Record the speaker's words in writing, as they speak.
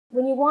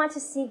When you want to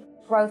see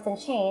growth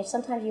and change,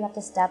 sometimes you have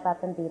to step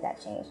up and be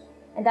that change.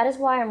 And that is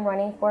why I'm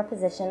running for a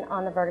position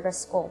on the Verdigris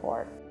School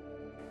Board.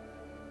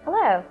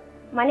 Hello,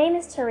 my name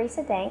is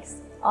Teresa Danks,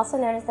 also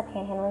known as the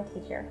Panhandling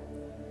Teacher.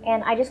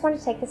 And I just want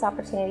to take this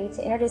opportunity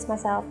to introduce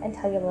myself and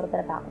tell you a little bit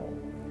about me.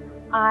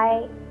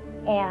 I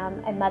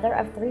am a mother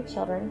of 3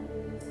 children.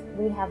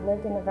 We have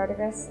lived in the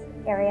Verdigris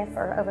area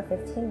for over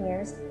 15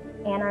 years,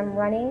 and I'm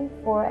running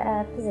for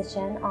a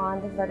position on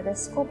the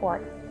Verdigris School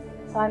Board.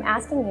 So I'm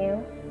asking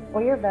you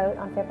for your vote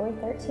on February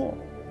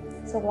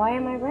 13th. So why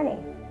am I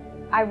running?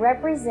 I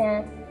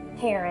represent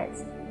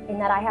parents in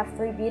that I have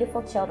 3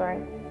 beautiful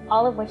children,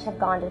 all of which have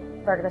gone to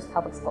Verdigris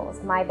Public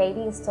Schools. My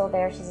baby is still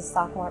there. She's a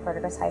sophomore at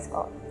Verdigris High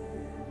School.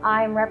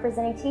 I'm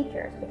representing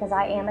teachers because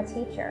I am a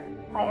teacher.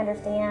 I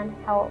understand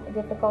how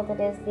difficult it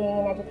is being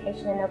in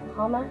education in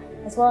Oklahoma,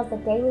 as well as the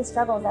daily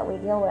struggles that we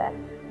deal with.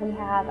 We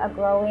have a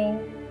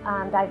growing,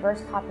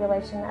 diverse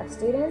population of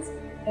students,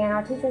 and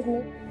our teachers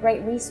need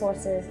great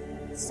resources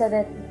so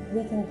that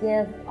we can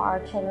give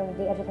our children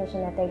the education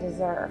that they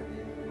deserve.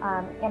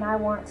 And I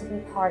want to be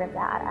part of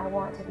that. I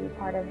want to be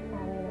part of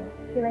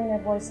hearing their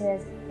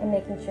voices and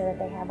making sure that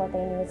they have what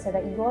they need so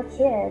that your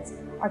kids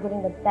are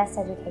getting the best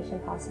education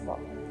possible.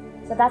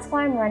 So that's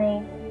why I'm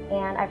running,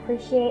 and I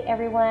appreciate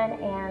everyone,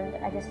 and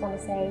I just want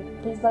to say,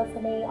 please vote for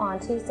me on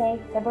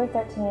Tuesday, February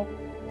 13th.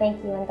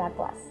 Thank you, and God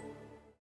bless.